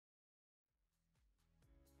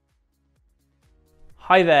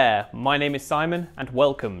Hi there, my name is Simon and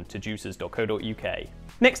welcome to Juicers.co.uk.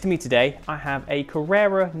 Next to me today I have a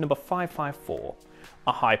Carrera number 554,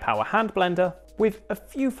 a high power hand blender with a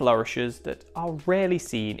few flourishes that are rarely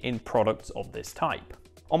seen in products of this type.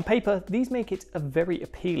 On paper, these make it a very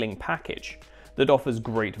appealing package that offers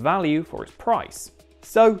great value for its price.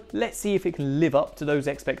 So let's see if it can live up to those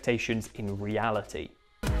expectations in reality.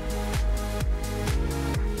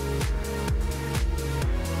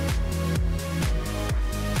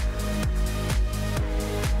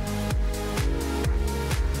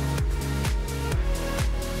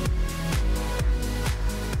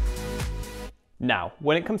 Now,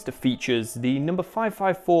 when it comes to features, the number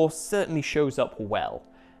 554 certainly shows up well,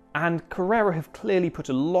 and Carrera have clearly put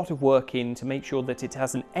a lot of work in to make sure that it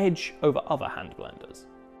has an edge over other hand blenders.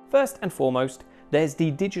 First and foremost, there's the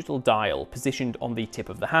digital dial positioned on the tip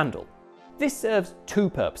of the handle. This serves two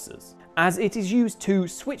purposes, as it is used to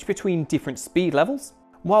switch between different speed levels,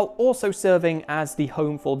 while also serving as the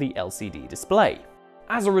home for the LCD display.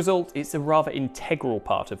 As a result, it's a rather integral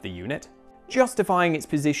part of the unit, justifying its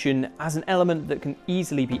position as an element that can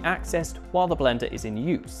easily be accessed while the blender is in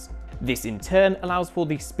use. This in turn allows for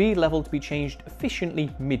the speed level to be changed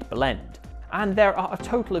efficiently mid-blend, and there are a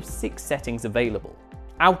total of 6 settings available.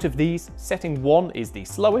 Out of these, setting 1 is the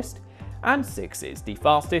slowest, and 6 is the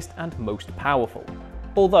fastest and most powerful.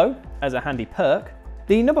 Although, as a handy perk,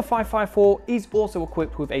 the number 554 is also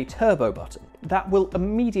equipped with a turbo button that will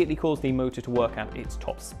immediately cause the motor to work at its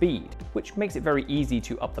top speed, which makes it very easy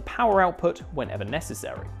to up the power output whenever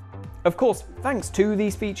necessary. Of course, thanks to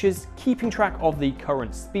these features, keeping track of the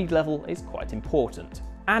current speed level is quite important.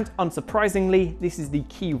 And unsurprisingly, this is the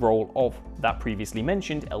key role of that previously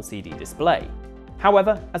mentioned LCD display.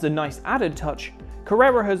 However, as a nice added touch,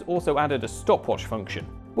 Carrera has also added a stopwatch function,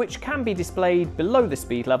 which can be displayed below the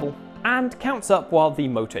speed level and counts up while the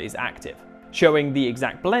motor is active, showing the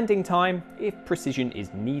exact blending time if precision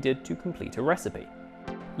is needed to complete a recipe.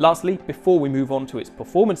 Lastly, before we move on to its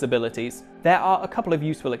performance abilities, there are a couple of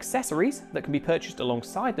useful accessories that can be purchased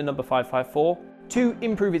alongside the number 554 to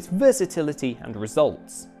improve its versatility and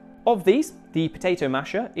results. Of these, the potato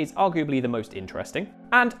masher is arguably the most interesting,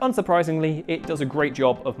 and unsurprisingly, it does a great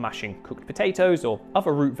job of mashing cooked potatoes or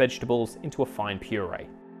other root vegetables into a fine puree.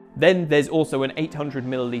 Then there's also an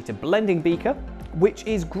 800ml blending beaker, which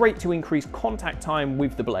is great to increase contact time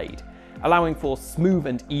with the blade, allowing for smooth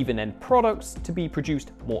and even end products to be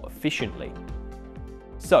produced more efficiently.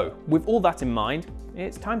 So, with all that in mind,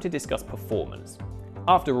 it's time to discuss performance.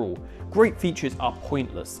 After all, great features are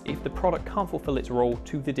pointless if the product can't fulfill its role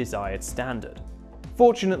to the desired standard.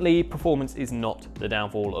 Fortunately, performance is not the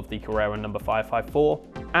downfall of the Carrera number 554,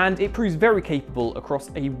 and it proves very capable across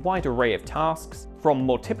a wide array of tasks, from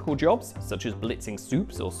more typical jobs such as blitzing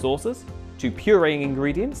soups or sauces, to pureeing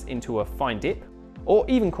ingredients into a fine dip, or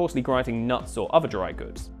even coarsely grinding nuts or other dry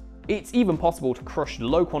goods. It's even possible to crush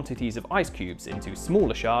low quantities of ice cubes into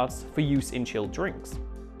smaller shards for use in chilled drinks.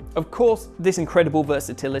 Of course, this incredible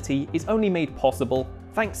versatility is only made possible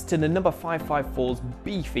thanks to the number 554's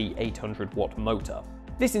beefy 800-watt motor.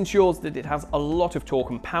 This ensures that it has a lot of torque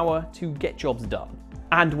and power to get jobs done.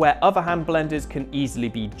 And where other hand blenders can easily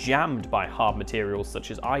be jammed by hard materials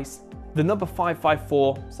such as ice, the number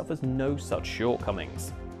 554 suffers no such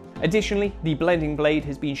shortcomings. Additionally, the blending blade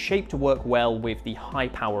has been shaped to work well with the high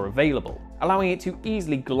power available, allowing it to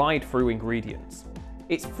easily glide through ingredients.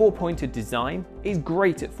 Its 4-pointed design is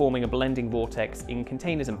great at forming a blending vortex in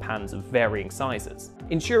containers and pans of varying sizes,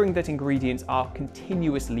 ensuring that ingredients are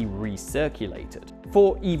continuously recirculated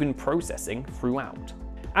for even processing throughout.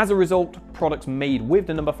 As a result, products made with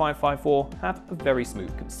the number 554 have a very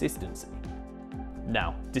smooth consistency.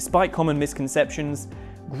 Now, despite common misconceptions,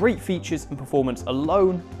 great features and performance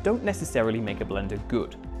alone don't necessarily make a blender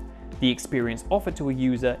good. The experience offered to a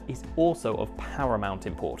user is also of paramount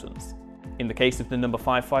importance. In the case of the number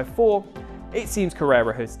 554, it seems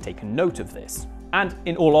Carrera has taken note of this. And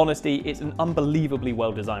in all honesty, it's an unbelievably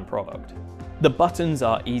well-designed product. The buttons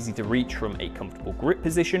are easy to reach from a comfortable grip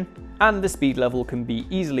position, and the speed level can be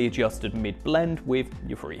easily adjusted mid-blend with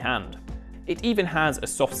your free hand. It even has a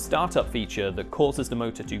soft startup feature that causes the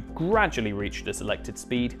motor to gradually reach the selected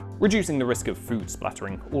speed, reducing the risk of food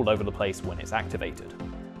splattering all over the place when it's activated.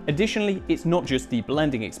 Additionally, it's not just the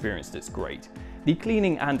blending experience that's great. The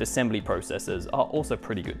cleaning and assembly processes are also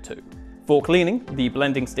pretty good too. For cleaning, the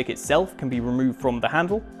blending stick itself can be removed from the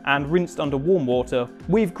handle and rinsed under warm water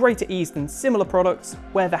with greater ease than similar products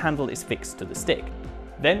where the handle is fixed to the stick.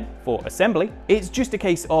 Then, for assembly, it's just a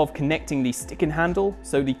case of connecting the stick and handle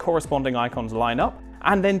so the corresponding icons line up,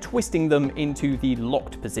 and then twisting them into the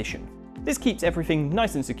locked position. This keeps everything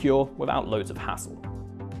nice and secure without loads of hassle.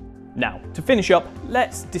 Now, to finish up,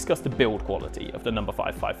 let's discuss the build quality of the number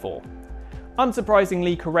 554.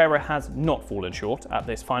 Unsurprisingly, Carrera has not fallen short at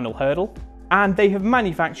this final hurdle, and they have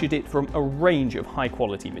manufactured it from a range of high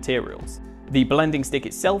quality materials. The blending stick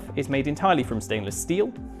itself is made entirely from stainless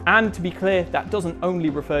steel, and to be clear, that doesn't only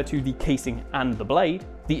refer to the casing and the blade.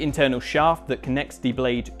 The internal shaft that connects the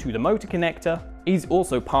blade to the motor connector is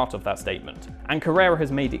also part of that statement, and Carrera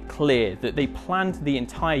has made it clear that they planned the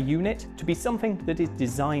entire unit to be something that is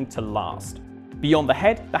designed to last. Beyond the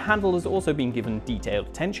head, the handle has also been given detailed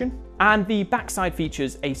attention, and the backside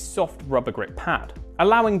features a soft rubber grip pad,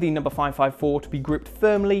 allowing the number 554 to be gripped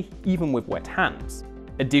firmly even with wet hands.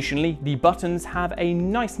 Additionally, the buttons have a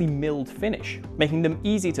nicely milled finish, making them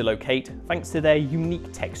easy to locate thanks to their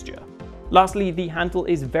unique texture. Lastly, the handle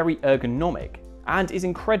is very ergonomic and is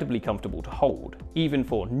incredibly comfortable to hold, even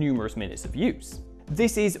for numerous minutes of use.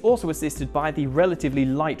 This is also assisted by the relatively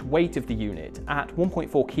light weight of the unit at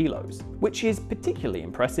 1.4 kilos, which is particularly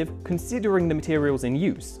impressive considering the materials in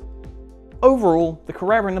use. Overall, the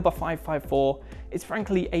Carrera number 554 is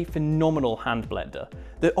frankly a phenomenal hand blender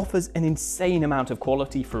that offers an insane amount of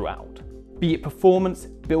quality throughout. Be it performance,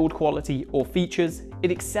 build quality, or features,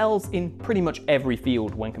 it excels in pretty much every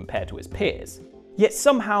field when compared to its peers, yet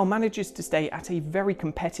somehow manages to stay at a very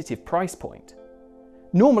competitive price point.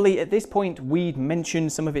 Normally at this point we'd mention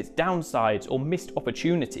some of its downsides or missed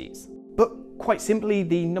opportunities, but quite simply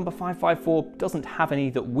the number 554 doesn't have any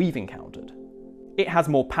that we've encountered. It has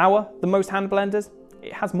more power than most hand blenders,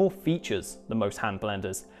 it has more features than most hand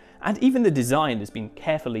blenders, and even the design has been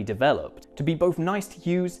carefully developed to be both nice to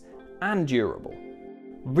use and durable.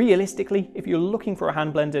 Realistically, if you're looking for a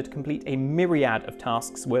hand blender to complete a myriad of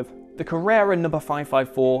tasks with, the Carrera number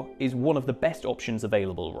 554 is one of the best options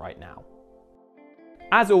available right now.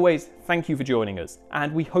 As always, thank you for joining us,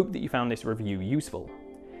 and we hope that you found this review useful.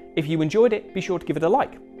 If you enjoyed it, be sure to give it a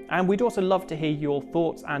like, and we'd also love to hear your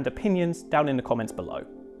thoughts and opinions down in the comments below.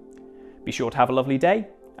 Be sure to have a lovely day,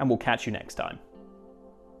 and we'll catch you next time.